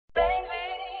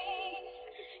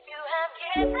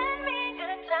can bring me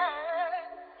good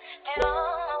time, and all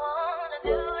I wanna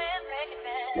do is make it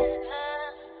better.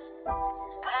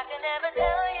 I can never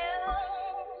tell you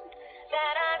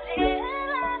that I did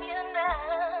love you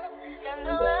now, and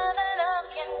no other love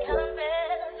can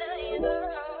compare to you.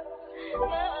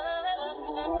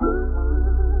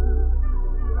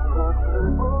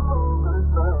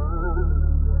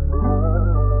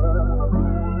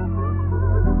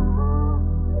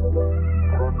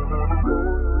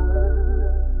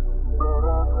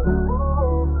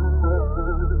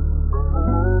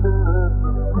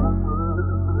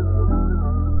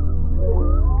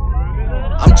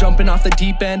 I'm jumping off the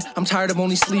deep end, I'm tired of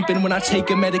only sleeping when I take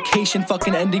a medication,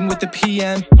 fucking ending with the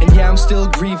PM. And yeah, I'm still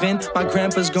grieving, my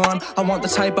grandpa's gone. I want the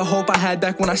type of hope I had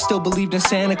back when I still believed in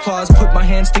Santa Claus. Put my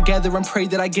hands together and pray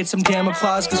that I get some damn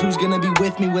applause, cause who's gonna be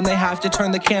with me when they have to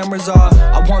turn the cameras off?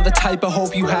 I want the type of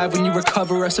hope you have when you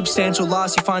recover a substantial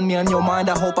loss. You find me on your mind,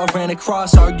 I hope I ran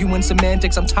across. Arguing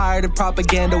semantics, I'm tired of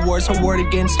propaganda wars, her word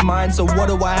against mine, so what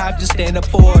do I have to stand up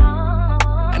for?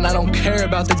 And I don't care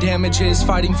about the damages.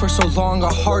 Fighting for so long,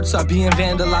 our hearts are being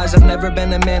vandalized. I've never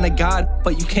been a man of God,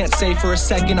 but you can't say for a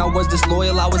second I was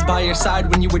disloyal. I was by your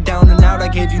side when you were down and out. I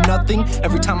gave you nothing.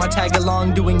 Every time I tag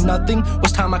along doing nothing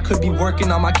was time I could be working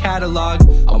on my catalog.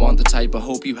 I want the type of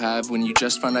hope you have when you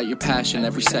just find out your passion.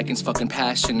 Every second's fucking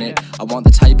passionate. I want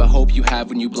the type of hope you have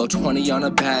when you blow 20 on a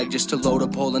bag just to load a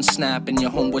pole and snap and your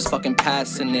homeboy's fucking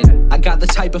passing it. I got the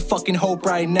type of fucking hope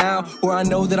right now where I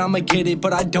know that I'ma get it,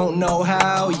 but I don't know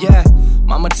how. Yeah,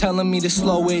 mama telling me to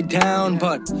slow it down,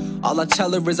 but all I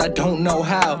tell her is I don't know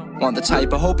how. Want the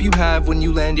type of hope you have when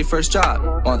you land your first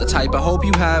job. Want the type of hope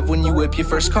you have when you whip your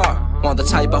first car. Want the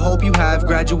type of hope you have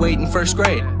graduating first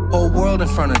grade. Whole world in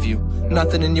front of you,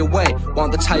 nothing in your way.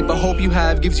 Want the type of hope you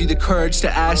have gives you the courage to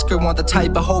ask her. Want the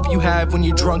type of hope you have when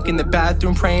you're drunk in the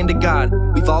bathroom praying to God.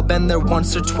 We've all been there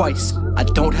once or twice. I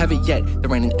don't have it yet,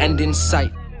 there ain't an end in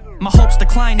sight. My hope's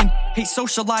declining, hate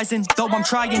socializing, though I'm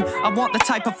trying. I want the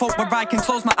type of hope where I can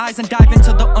close my eyes and dive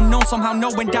into the unknown, somehow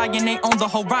knowing dying ain't on the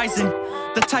horizon.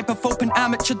 The type of open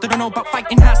amateur that don't know about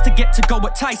fighting has to get to go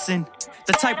with Tyson.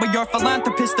 The type where you're a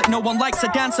philanthropist that no one likes, a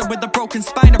dancer with a broken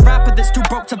spine, a rapper that's too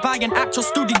broke to buy an actual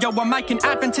studio, a mic, an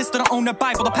Adventist that don't own a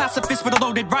Bible, a pacifist with a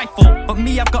loaded rifle. But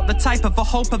me, I've got the type of a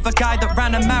hope of a guy that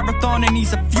ran a marathon and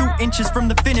he's a few inches from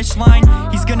the finish line.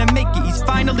 He's gonna make it, he's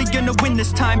finally gonna win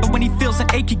this time, but when he feels an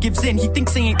ache he gives in, he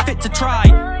thinks he ain't fit to try.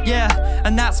 Yeah,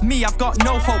 and that's me, I've got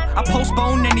no hope. I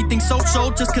postpone anything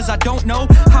social just cause I don't know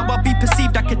how I'll be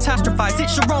perceived. I catastrophize,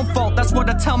 it's your own fault, that's what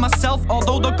I tell myself,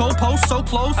 although the goalposts so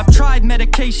close. I've tried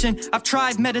medication, I've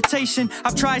tried meditation,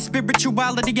 I've tried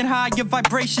spirituality and higher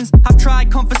vibrations. I've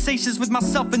tried conversations with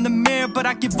myself in the mirror, but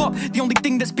I give up, the only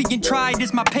thing that's being tried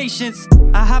is my patience.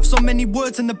 I have so many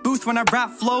words in the booth when I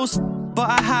rap flows, but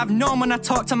I have none when I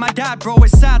talk to my dad, bro,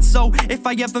 it's sad. So if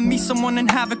I ever meet someone and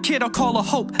have a kid, I'll call her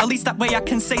Hope. At least that way I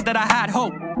can say that I had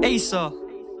hope. Asa.